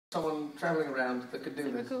someone travelling around that could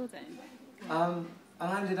do this. And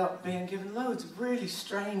I ended up being given loads of really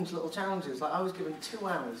strange little challenges. Like I was given 2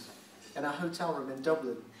 hours in a hotel room in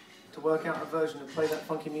Dublin to work out a version of Play That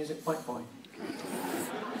Funky Music Point Point.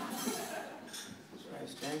 It's very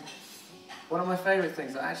strange. One of my favourite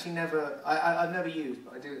things that I actually I've never used,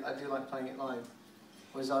 but I do like playing it live,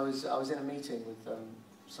 was I was in a meeting with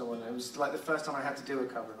someone. It was like the first time I had to do a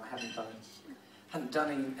cover, and I hadn't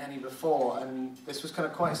done any before, and this was kind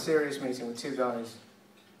of quite a serious meeting with 2 guys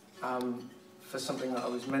for something that I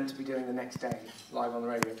was meant to be doing the next day, live on the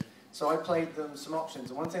radio. So I played them some options,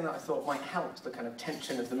 and one thing that I thought might help the kind of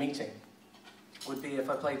tension of the meeting would be if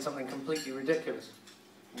I played something completely ridiculous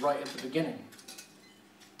right at the beginning.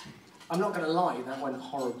 I'm not going to lie, that went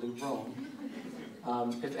horribly wrong.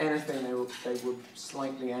 If anything, they were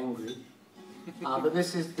slightly angry. But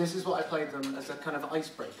this is what I played them as a kind of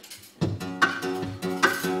icebreaker.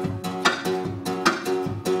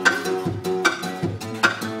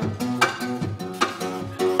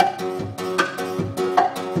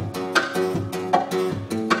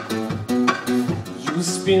 You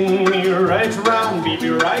spin me right round, baby,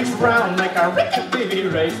 right round, like a record, baby,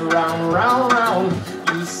 right round, round, round.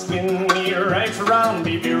 You spin me right round,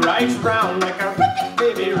 baby, right round, like a record,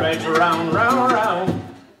 baby, right round, round, round.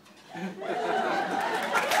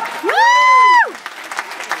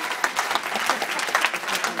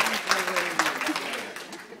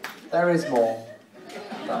 There is more,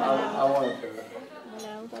 but I won't do it.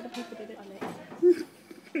 No, other people did it on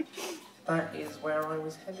it. That is where I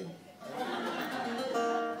was heading.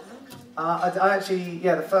 I actually,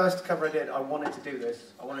 the first cover I did, I wanted to do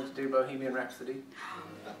this. I wanted to do Bohemian Rhapsody,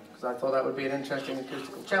 because I thought that would be an interesting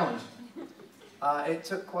acoustical challenge. It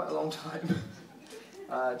took quite a long time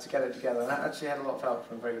to get it together, and I actually had a lot of help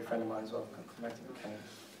from a very good friend of mine as well, Matthew.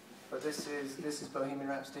 But this is Bohemian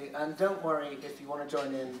Rhapsody, and don't worry if you want to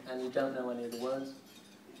join in and you don't know any of the words,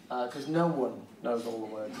 because no one knows all the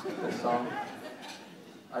words to this song.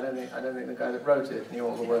 I don't think the guy that wrote it knew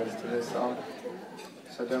all the words to this song,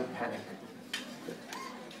 so don't panic.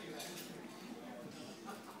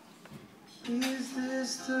 Is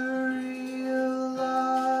this the real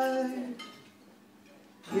life?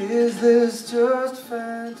 Is this just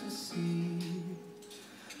fantasy?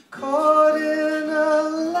 Caught in a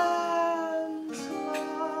landslide,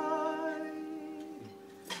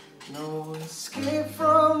 no escape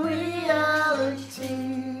from reality.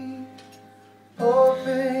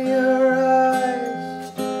 Open your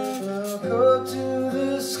eyes, look up to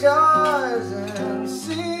the skies and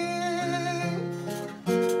see.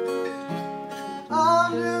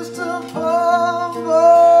 I'm just a poor boy,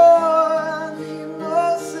 I need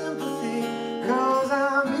no sympathy, 'cause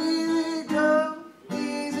I'm easy come,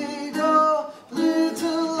 easy go,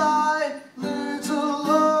 little high, little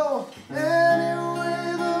low. Anyway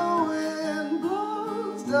the wind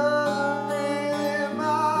blows doesn't really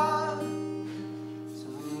matter to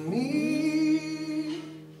me,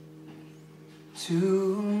 to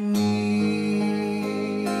me.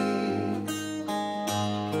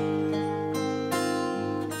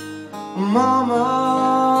 Mama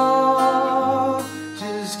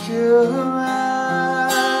just killed a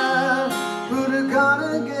man, put a gun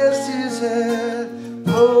against his head,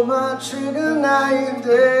 pulled my trigger, now you're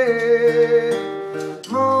dead.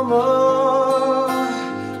 Mama,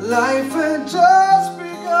 life had just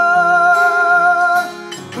begun,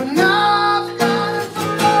 but now I've got to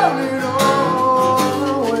throw it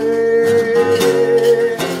all away.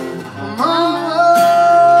 Mama,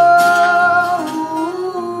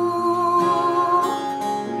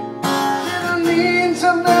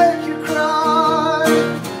 to make you cry.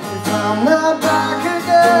 If I'm not back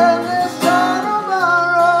again this time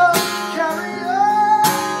tomorrow, carry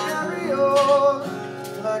on,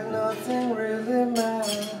 like nothing really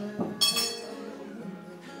matters.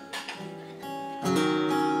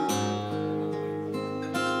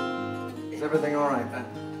 Is everything alright then?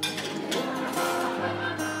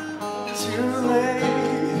 Too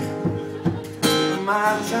late, my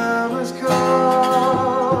time has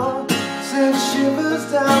come. Send shivers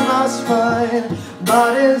down my spine,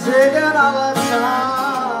 body's aching all the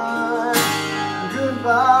time.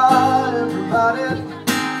 Goodbye, everybody,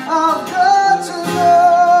 I've got to go.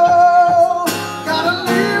 Gotta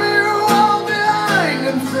leave you all behind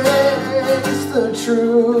and face the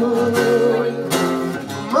truth.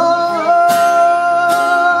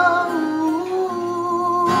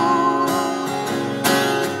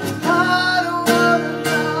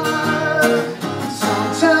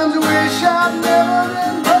 I've never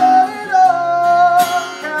been buried on,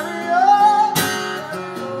 carry on, carry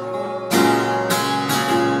on.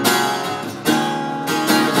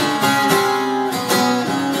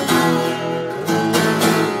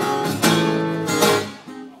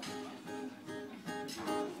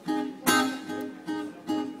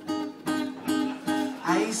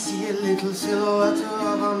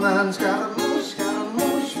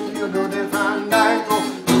 you do the fandango.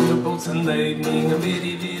 The boats and lightning,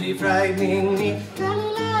 very, very frightening me.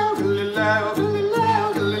 Galileo, Galileo,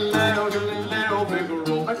 Galileo, Galileo, Galileo, baby,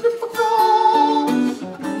 roll back the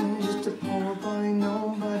I'm just a poor boy,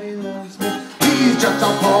 nobody loves me. He's just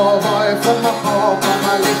a poor boy from a poor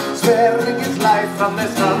family, sparing his life from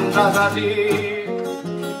his tragedy.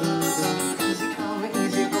 Easy come,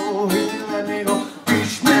 easy go, easy let me go.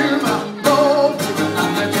 Fish me, man, go. People not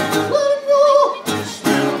let him go. Let him go. Fish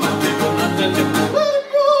me, man, people not let him go. Let him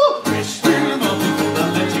go. Fish me, man, people not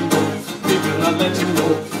let him go. People not let him go.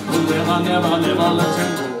 We'll never, never, never let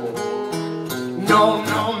him go. No,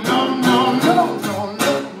 no, no, no, no, no,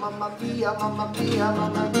 no. Mamma mia,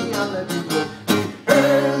 let him go.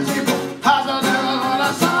 Beelzebub has a devil on a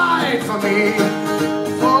side for me,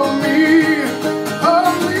 for me, for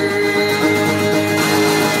me.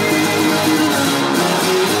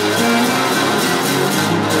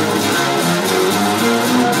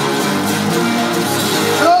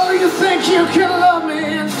 Oh, you think you can love me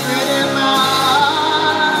in pretty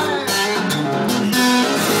lies?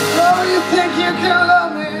 Oh, you think you can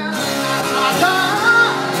love me in my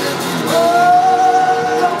time?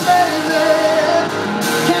 Oh, baby,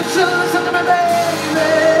 can't you listen to me, baby?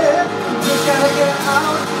 Just gotta get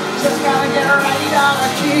out, just gotta get right out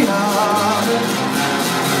of here.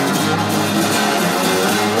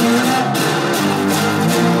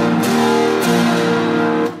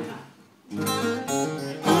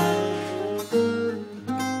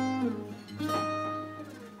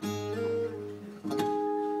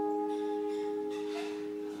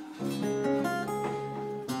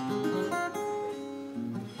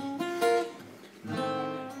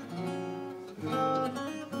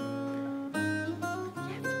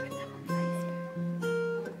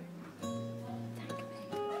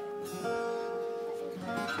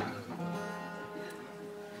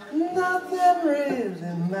 Nothing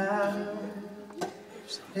really matters.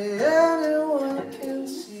 Anyone can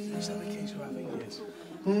see. Is that the case we're having? Yes.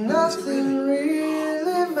 Nothing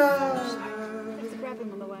really matters. Let's grab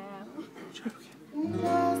him on the way out.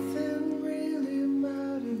 Nothing really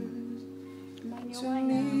matters I'm on your to way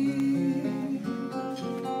me.